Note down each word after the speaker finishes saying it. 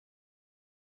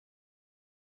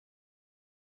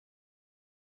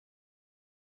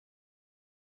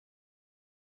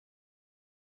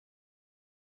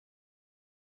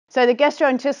So the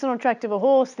gastrointestinal tract of a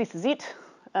horse, this is it,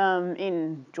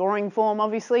 in drawing form,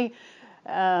 obviously.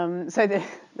 There's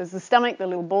the stomach, the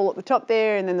little ball at the top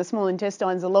there, and then the small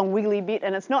intestine's a long wiggly bit,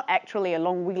 and it's not actually a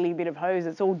long wiggly bit of hose,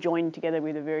 it's all joined together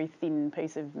with a very thin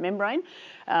piece of membrane,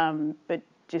 but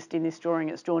just in this drawing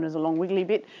it's drawn as a long wiggly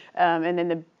bit, and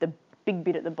then the big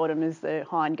bit at the bottom is the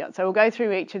hindgut. So we'll go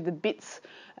through each of the bits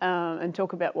and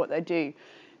talk about what they do.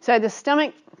 So the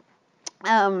stomach's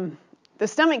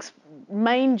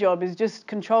main job is just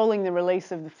controlling the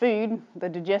release of the food, the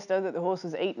digester that the horse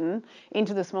has eaten,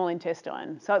 into the small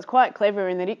intestine. So it's quite clever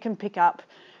in that it can pick up,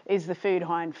 is the food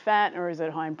high in fat or is it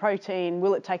high in protein?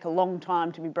 Will it take a long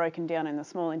time to be broken down in the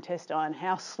small intestine?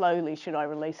 How slowly should I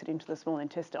release it into the small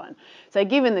intestine? So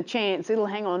given the chance, it'll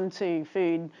hang on to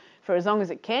food for as long as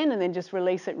it can and then just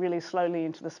release it really slowly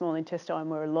into the small intestine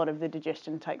where a lot of the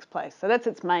digestion takes place. So that's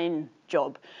its main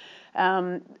job.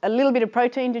 A little bit of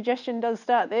protein digestion does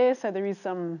start there, so there is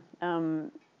some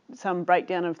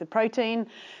breakdown of the protein.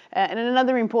 And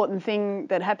another important thing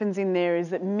that happens in there is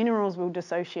that minerals will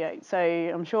dissociate. So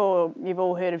I'm sure you've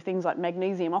all heard of things like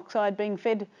magnesium oxide being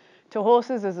fed to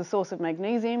horses as a source of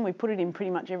magnesium. We put it in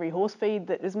pretty much every horse feed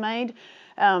that is made.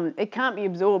 It can't be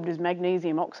absorbed as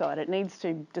magnesium oxide. It needs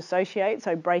to dissociate,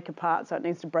 so break apart, so it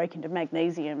needs to break into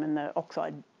magnesium and the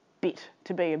oxide bit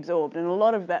to be absorbed, and a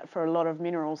lot of that for a lot of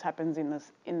minerals happens in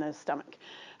the stomach.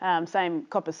 Same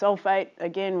copper sulfate,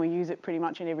 again we use it pretty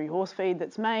much in every horse feed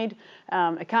that's made.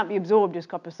 It can't be absorbed as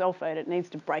copper sulfate, it needs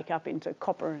to break up into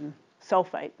copper and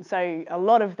sulfate. So a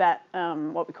lot of that,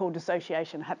 what we call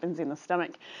dissociation, happens in the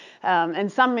stomach.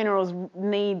 And some minerals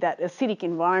need that acidic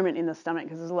environment in the stomach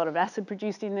because there's a lot of acid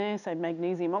produced in there. So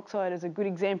magnesium oxide is a good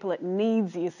example. It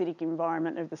needs the acidic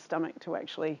environment of the stomach to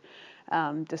actually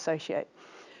dissociate.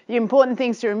 The important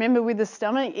things to remember with the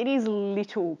stomach, it is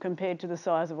little compared to the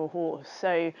size of a horse.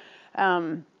 So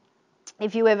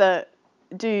if you ever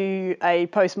do a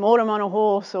post-mortem on a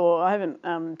horse, or I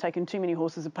haven't taken too many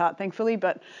horses apart thankfully,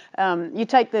 but you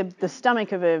take the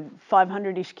stomach of a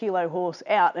 500-ish kilo horse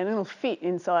out and it'll fit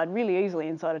inside really easily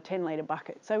inside a 10-litre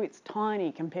bucket. So it's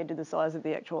tiny compared to the size of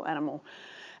the actual animal,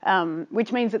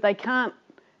 which means that they can't,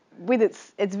 with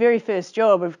its very first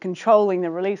job of controlling the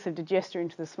release of digester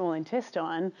into the small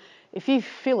intestine, if you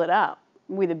fill it up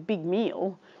with a big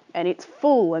meal and it's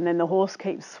full and then the horse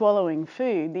keeps swallowing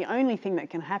food, the only thing that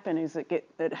can happen is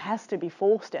it has to be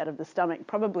forced out of the stomach,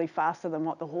 probably faster than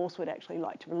what the horse would actually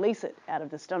like to release it out of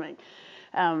the stomach,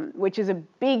 which is a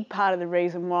big part of the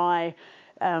reason why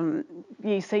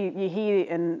you hear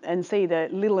and see the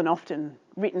little and often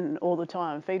written all the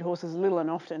time, feed horses little and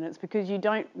often. It's because you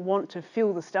don't want to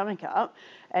fill the stomach up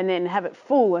and then have it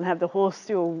full and have the horse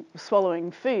still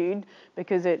swallowing food,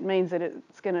 because it means that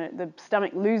the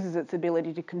stomach loses its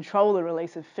ability to control the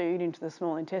release of food into the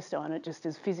small intestine. It just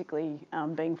is physically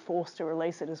being forced to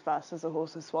release it as fast as the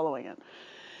horse is swallowing it.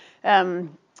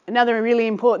 Another really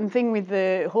important thing with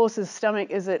the horse's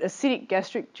stomach is that acidic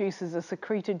gastric juices are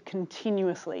secreted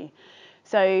continuously.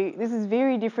 So this is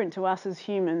very different to us as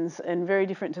humans and very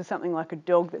different to something like a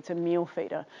dog that's a meal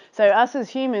feeder. So us as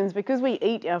humans, because we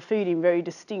eat our food in very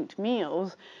distinct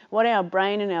meals, what our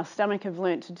brain and our stomach have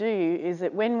learnt to do is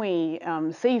that when we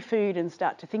see food and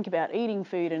start to think about eating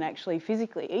food and actually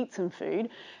physically eat some food,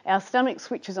 our stomach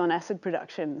switches on acid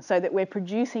production so that we're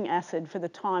producing acid for the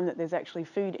time that there's actually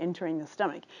food entering the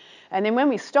stomach. And then when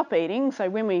we stop eating, so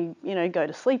when we go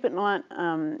to sleep at night,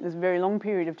 there's a very long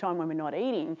period of time when we're not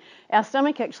eating, our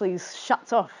stomach actually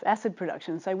shuts off acid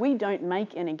production. So we don't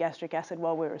make any gastric acid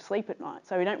while we're asleep at night.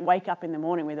 So we don't wake up in the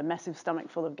morning with a massive stomach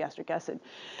full of gastric acid.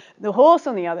 The horse,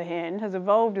 on the other hand, has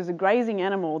evolved as a grazing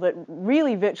animal that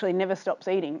really virtually never stops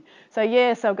eating. So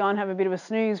yes, they'll go and have a bit of a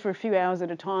snooze for a few hours at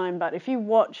a time, but if you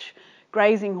watch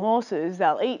grazing horses,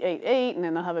 they'll eat, and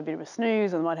then they'll have a bit of a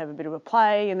snooze and they might have a bit of a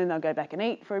play, and then they'll go back and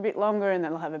eat for a bit longer and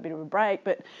then they'll have a bit of a break.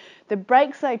 But the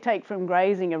breaks they take from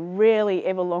grazing are rarely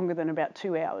ever longer than about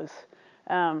 2 hours.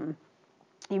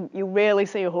 You rarely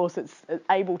see a horse that's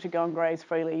able to go and graze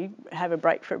freely have a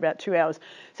break for about 2 hours.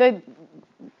 So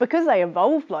because they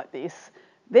evolved like this,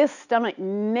 their stomach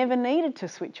never needed to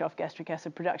switch off gastric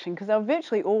acid production because they were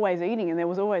virtually always eating and there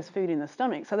was always food in the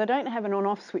stomach. So they don't have an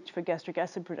on-off switch for gastric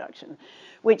acid production,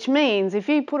 which means if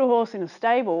you put a horse in a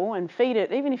stable and feed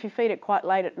it, even if you feed it quite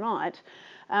late at night,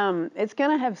 it's going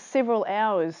to have several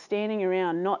hours standing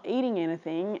around not eating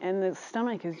anything, and the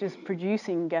stomach is just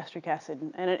producing gastric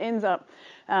acid, and it ends up,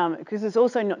 because it's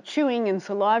also not chewing, and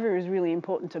saliva is really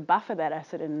important to buffer that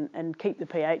acid and keep the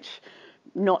pH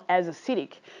not as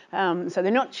acidic. So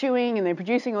they're not chewing and they're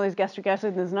producing all this gastric acid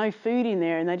and there's no food in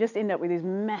there, and they just end up with this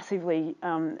massively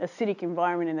acidic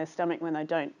environment in their stomach when they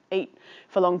don't eat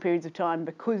for long periods of time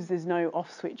because there's no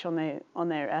off switch on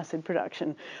their acid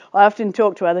production. I often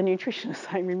talk to other nutritionists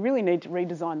saying we really need to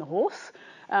redesign the horse.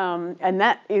 And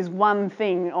that is one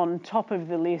thing on top of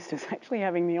the list, is actually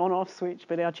having the on-off switch,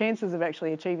 but our chances of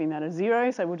actually achieving that are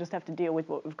zero, so we'll just have to deal with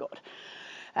what we've got.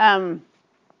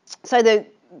 So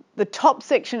the top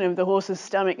section of the horse's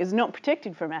stomach is not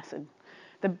protected from acid.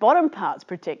 The bottom part's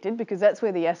protected because that's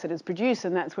where the acid is produced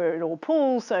and that's where it all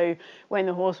pools. So when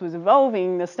the horse was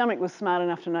evolving, the stomach was smart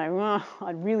enough to know, oh,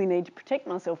 I really need to protect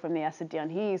myself from the acid down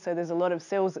here. So there's a lot of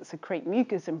cells that secrete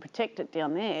mucus and protect it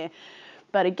down there.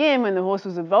 But again, when the horse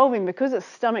was evolving, because its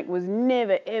stomach was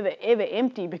never, ever, ever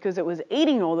empty because it was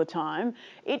eating all the time,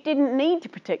 it didn't need to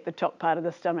protect the top part of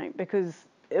the stomach because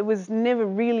it was never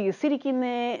really acidic in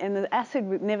there and the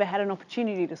acid never had an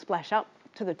opportunity to splash up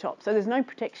to the top. So there's no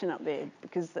protection up there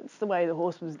because that's the way the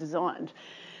horse was designed.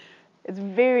 It's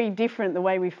very different the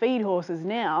way we feed horses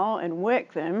now and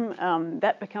work them.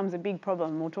 That becomes a big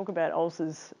problem. We'll talk about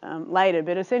ulcers later,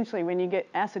 but essentially when you get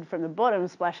acid from the bottom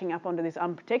splashing up onto this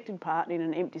unprotected part in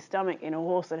an empty stomach in a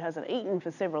horse that hasn't eaten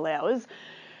for several hours,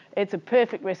 it's a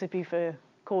perfect recipe for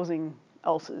causing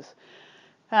ulcers.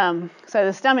 So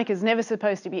the stomach is never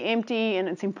supposed to be empty, and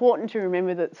it's important to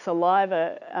remember that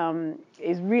saliva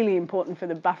is really important for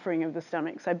the buffering of the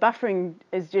stomach. So buffering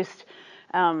is just,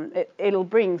 it'll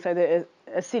bring, so the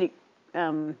acidic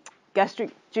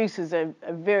gastric juices are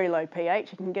very low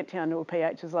pH. You can get down to a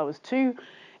pH as low as 2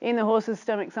 in the horse's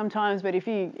stomach sometimes, but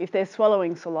if they're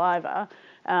swallowing saliva,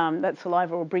 that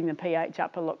saliva will bring the pH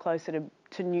up a lot closer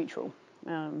to neutral.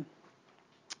 All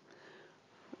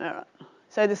right.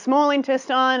 So the small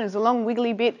intestine is a long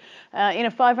wiggly bit. In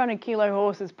a 500 kilo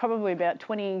horse, it's probably about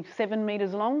 27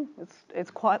 metres long. It's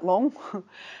quite long.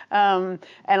 And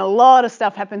a lot of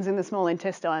stuff happens in the small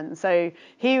intestine. So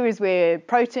here is where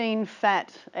protein,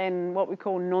 fat, and what we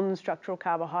call non-structural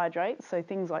carbohydrates, so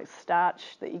things like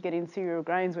starch that you get in cereal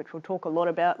grains, which we'll talk a lot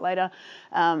about later,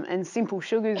 and simple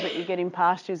sugars that you get in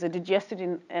pastures are digested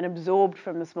and absorbed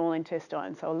from the small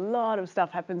intestine. So a lot of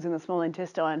stuff happens in the small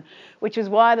intestine, which is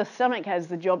why the stomach has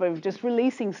the job of just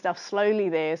releasing stuff slowly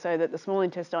there so that the small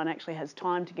intestine actually has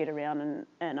time to get around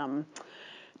and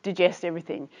digest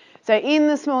everything. So in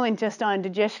the small intestine,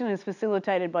 digestion is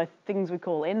facilitated by things we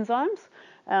call enzymes.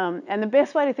 And the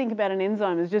best way to think about an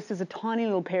enzyme is just as a tiny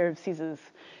little pair of scissors.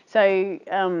 So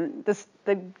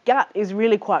the gut is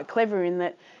really quite clever in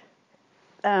that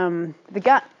the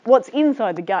gut, what's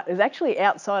inside the gut is actually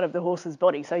outside of the horse's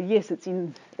body. So yes, it's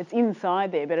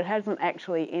inside there, but it hasn't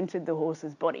actually entered the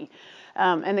horse's body.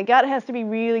 And the gut has to be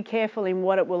really careful in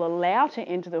what it will allow to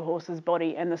enter the horse's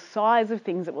body and the size of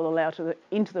things it will allow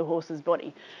into the horse's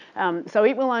body. So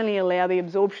it will only allow the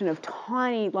absorption of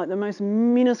tiny, like the most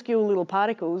minuscule little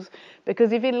particles,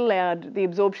 because if it allowed the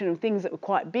absorption of things that were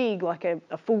quite big, like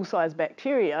a full-size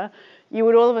bacteria, you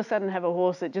would all of a sudden have a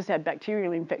horse that just had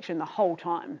bacterial infection the whole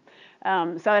time.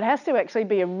 So it has to actually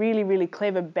be a really, really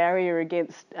clever barrier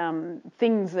against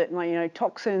things that, you know,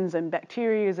 toxins and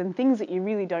bacteria and things that you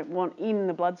really don't want in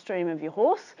the bloodstream of your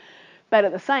horse. But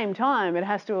at the same time, it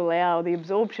has to allow the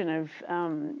absorption of,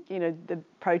 you know, the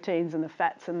proteins and the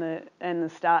fats and the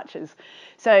starches.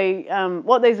 So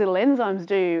what these little enzymes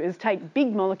do is take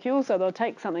big molecules. So they'll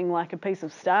take something like a piece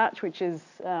of starch, which is,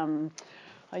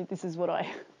 this is what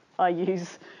I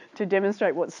use to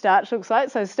demonstrate what starch looks like.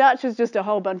 So starch is just a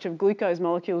whole bunch of glucose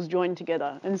molecules joined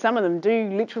together, and some of them do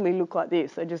literally look like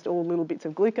this. They're just all little bits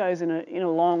of glucose in a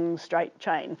long straight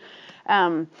chain.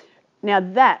 Now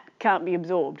that can't be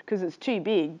absorbed because it's too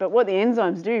big, but what the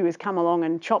enzymes do is come along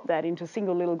and chop that into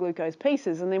single little glucose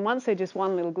pieces, and then once they're just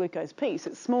one little glucose piece,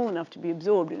 it's small enough to be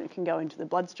absorbed and it can go into the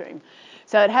bloodstream.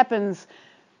 So it happens,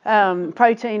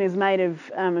 protein is made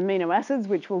of amino acids,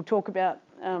 which we'll talk about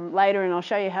later, and I'll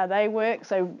show you how they work.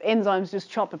 So enzymes just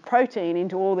chop a protein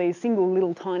into all these single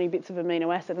little tiny bits of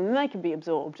amino acid, and then they can be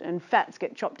absorbed, and fats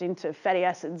get chopped into fatty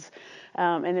acids,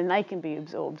 and then they can be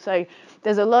absorbed. So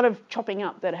there's a lot of chopping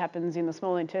up that happens in the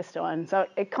small intestine. So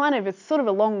it's sort of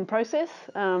a long process.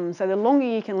 So the longer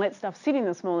you can let stuff sit in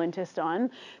the small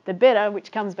intestine, the better,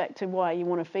 which comes back to why you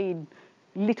want to feed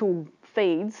little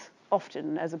feeds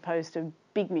often as opposed to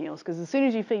big meals, because as soon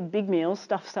as you feed big meals,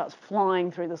 stuff starts flying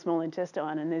through the small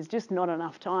intestine and there's just not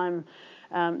enough time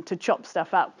to chop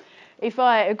stuff up.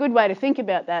 A good way to think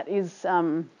about that is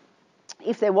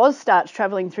if there was starch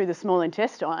travelling through the small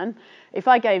intestine, if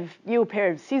I gave you a pair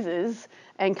of scissors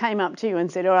and came up to you and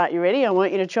said, all right, you ready? I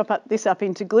want you to chop this up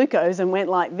into glucose, and went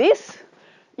like this,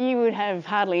 you would have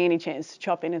hardly any chance to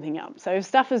chop anything up. So if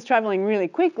stuff is travelling really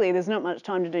quickly, there's not much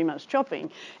time to do much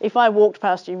chopping. If I walked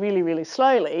past you really, really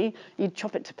slowly, you'd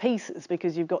chop it to pieces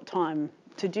because you've got time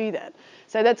to do that.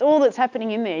 So that's all that's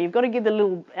happening in there. You've got to give the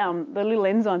little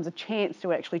enzymes a chance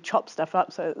to actually chop stuff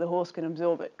up so that the horse can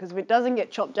absorb it. Because if it doesn't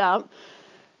get chopped up,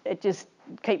 it just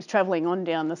keeps travelling on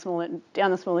down the small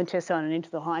intestine and into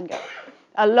the hindgut.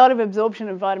 A lot of absorption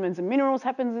of vitamins and minerals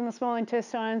happens in the small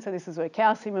intestine. So this is where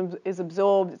calcium is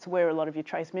absorbed. It's where a lot of your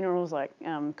trace minerals like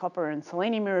copper and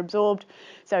selenium are absorbed.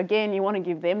 So again, you want to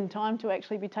give them time to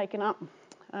actually be taken up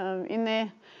in there.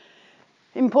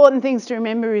 Important things to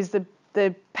remember is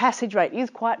the passage rate is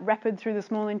quite rapid through the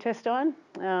small intestine.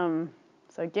 So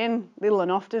again, little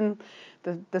and often,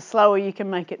 the slower you can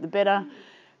make it, the better.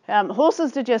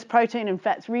 Horses digest protein and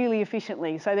fats really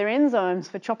efficiently. So their enzymes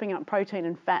for chopping up protein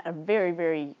and fat are very,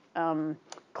 very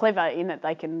clever in that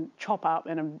they can chop up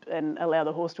and allow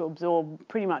the horse to absorb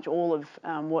pretty much all of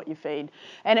what you feed.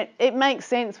 And it makes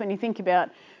sense when you think about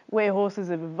where horses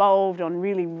have evolved on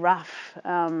really rough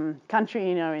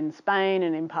country, in Spain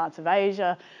and in parts of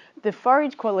Asia. The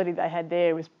forage quality they had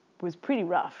there was pretty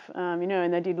rough,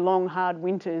 and they did long, hard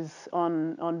winters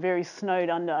on very snowed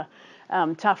under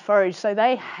tough forage. So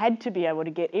they had to be able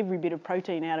to get every bit of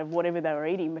protein out of whatever they were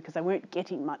eating because they weren't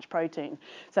getting much protein.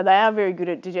 So they are very good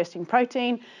at digesting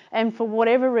protein. And for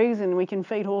whatever reason, we can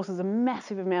feed horses a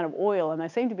massive amount of oil and they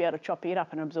seem to be able to chop it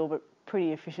up and absorb it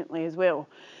pretty efficiently as well.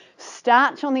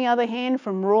 Starch, on the other hand,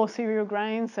 from raw cereal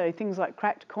grains, so things like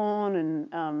cracked corn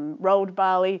and rolled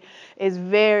barley, is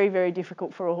very, very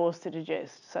difficult for a horse to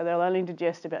digest. So they'll only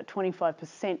digest about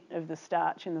 25% of the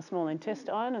starch in the small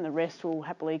intestine, and the rest will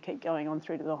happily keep going on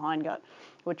through to the hindgut,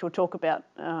 which we'll talk about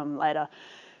later.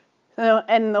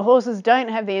 And the horses don't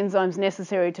have the enzymes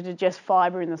necessary to digest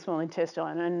fibre in the small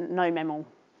intestine, and no mammal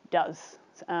does.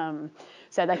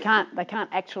 So they can't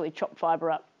actually chop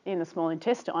fibre up in the small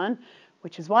intestine,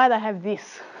 which is why they have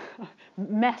this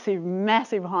massive,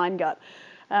 massive hindgut.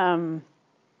 So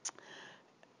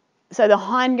the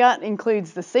hindgut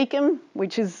includes the cecum,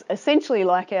 which is essentially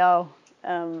like our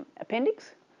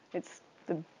appendix. It's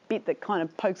the bit that kind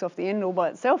of pokes off the end all by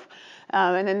itself.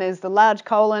 And then there's the large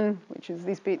colon, which is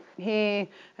this bit here,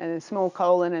 and the small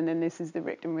colon, and then this is the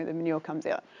rectum where the manure comes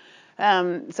out.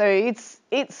 So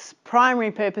its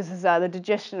primary purposes are the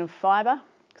digestion of fibre.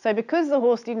 So because the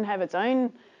horse didn't have its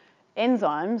own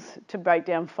enzymes to break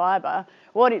down fibre,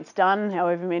 what it's done,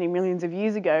 however many millions of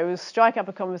years ago, was strike up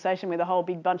a conversation with a whole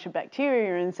big bunch of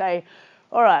bacteria and say,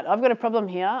 all right, I've got a problem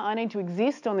here. I need to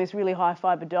exist on this really high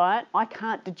fibre diet. I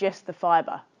can't digest the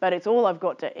fibre, but it's all I've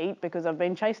got to eat because I've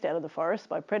been chased out of the forest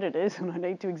by predators and I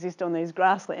need to exist on these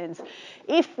grasslands.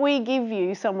 If we give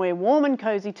you somewhere warm and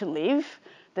cosy to live,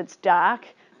 that's dark,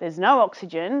 there's no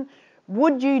oxygen,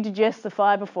 would you digest the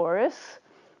fibre for us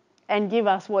and give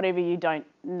us whatever you don't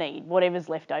need, whatever's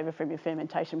left over from your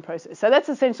fermentation process? So that's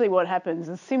essentially what happens,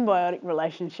 a symbiotic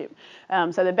relationship.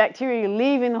 So the bacteria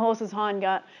live in the horse's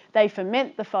hindgut, they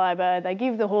ferment the fibre, they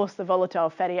give the horse the volatile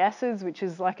fatty acids, which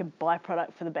is like a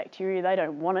byproduct for the bacteria. They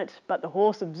don't want it, but the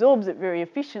horse absorbs it very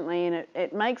efficiently, and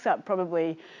it makes up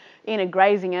probably, in a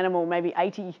grazing animal, maybe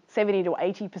 70 to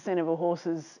 80% of a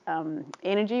horse's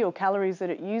energy or calories that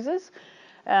it uses.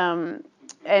 And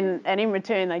in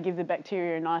return, they give the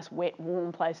bacteria a nice, wet,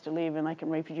 warm place to live, and they can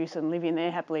reproduce and live in there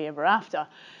happily ever after.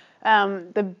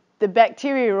 The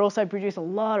bacteria also produce a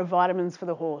lot of vitamins for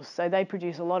the horse. So they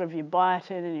produce a lot of your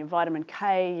biotin and your vitamin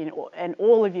K and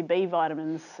all of your B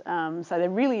vitamins. So they're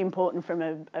really important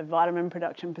from a vitamin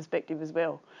production perspective as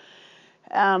well.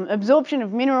 Absorption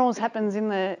of minerals happens in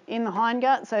the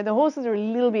hindgut. So the horses are a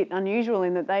little bit unusual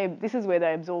in that this is where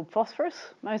they absorb phosphorus.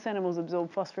 Most animals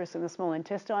absorb phosphorus in the small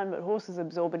intestine, but horses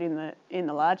absorb it in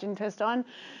the large intestine.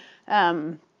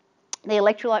 The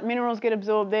electrolyte minerals get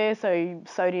absorbed there, so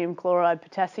sodium, chloride,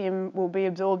 potassium will be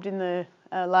absorbed in the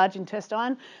large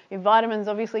intestine. Your vitamins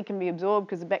obviously can be absorbed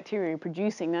because the bacteria are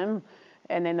producing them,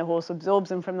 and then the horse absorbs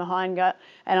them from the hindgut.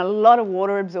 And a lot of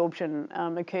water absorption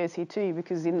occurs here too,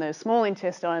 because in the small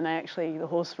intestine, the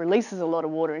horse releases a lot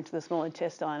of water into the small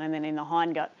intestine, and then in the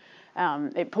hindgut,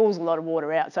 it pulls a lot of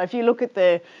water out. So if you look at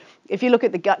the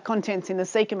gut contents in the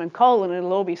cecum and colon,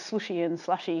 it'll all be slushy and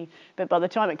slushy, but by the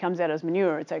time it comes out as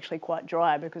manure, it's actually quite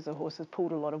dry because the horse has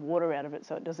pulled a lot of water out of it,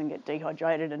 so it doesn't get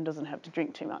dehydrated and doesn't have to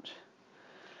drink too much.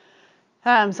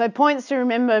 So points to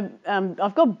remember,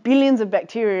 I've got billions of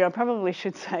bacteria. I probably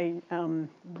should say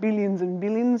billions and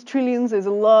billions, trillions. There's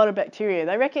a lot of bacteria.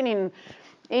 They reckon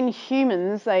in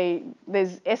humans,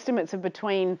 there's estimates of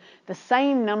between the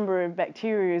same number of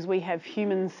bacteria as we have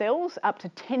human cells, up to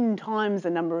 10 times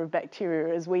the number of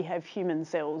bacteria as we have human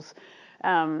cells.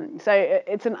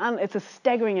 It's a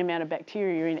staggering amount of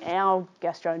bacteria in our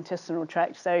gastrointestinal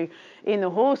tract. So in the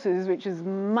horses, which is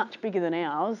much bigger than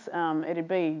ours, it'd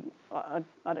be, I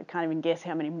can't even guess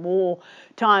how many more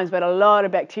times, but a lot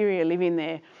of bacteria live in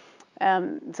there.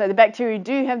 So the bacteria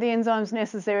do have the enzymes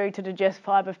necessary to digest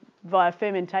fibre via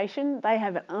fermentation. They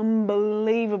have an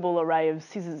unbelievable array of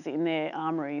scissors in their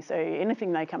armoury. So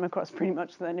anything they come across pretty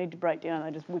much that they need to break down,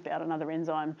 they just whip out another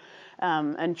enzyme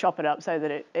and chop it up so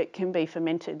that it can be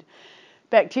fermented.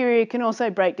 Bacteria can also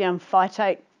break down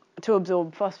phytate to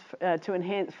absorb to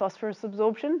enhance phosphorus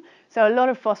absorption. So a lot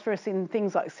of phosphorus in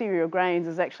things like cereal grains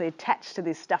is actually attached to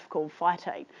this stuff called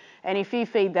phytate. And if you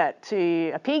feed that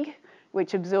to a pig,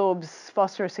 which absorbs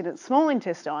phosphorus in its small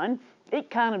intestine, it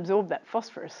can't absorb that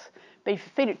phosphorus. But if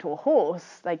you feed it to a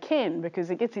horse, they can, because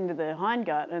it gets into the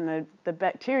hindgut and the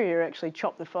bacteria actually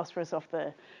chop the phosphorus off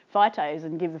the phytase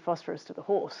and give the phosphorus to the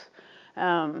horse.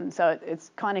 So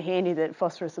it's kind of handy that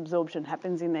phosphorus absorption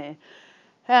happens in there.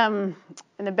 And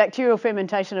the bacterial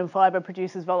fermentation of fibre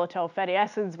produces volatile fatty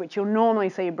acids, which you'll normally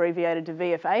see abbreviated to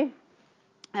VFA.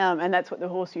 And that's what the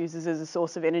horse uses as a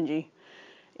source of energy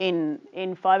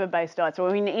in fibre-based diets,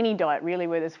 or in any diet really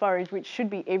where there's forage, which should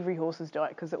be every horse's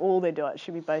diet because all their diets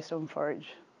should be based on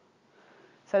forage.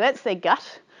 So that's their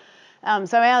gut.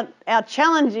 So our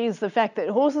challenge is the fact that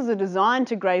horses are designed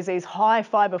to graze these high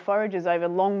fibre forages over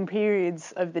long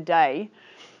periods of the day,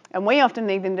 and we often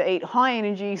need them to eat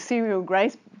high-energy cereal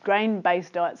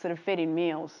grain-based diets that are fed in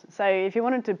meals. So if you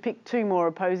wanted to pick two more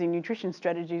opposing nutrition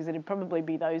strategies, it'd probably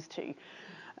be those two.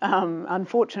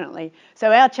 Unfortunately.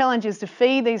 So our challenge is to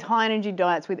feed these high energy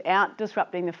diets without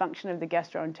disrupting the function of the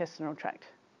gastrointestinal tract,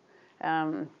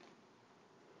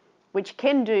 which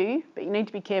can do, but you need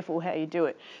to be careful how you do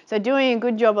it. So doing a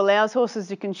good job allows horses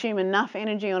to consume enough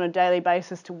energy on a daily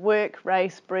basis to work,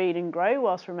 race, breed and grow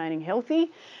whilst remaining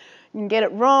healthy. You can get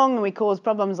it wrong and we cause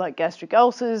problems like gastric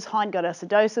ulcers, hindgut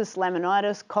acidosis,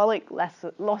 laminitis, colic,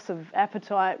 loss of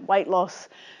appetite, weight loss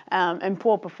and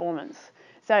poor performance.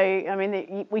 So, I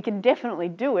mean, we can definitely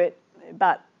do it,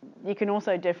 but you can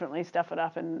also definitely stuff it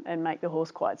up and make the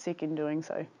horse quite sick in doing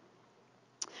so.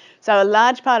 So a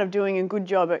large part of doing a good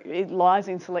job it lies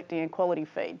in selecting a quality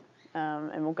feed.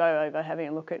 And we'll go over having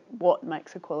a look at what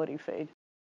makes a quality feed.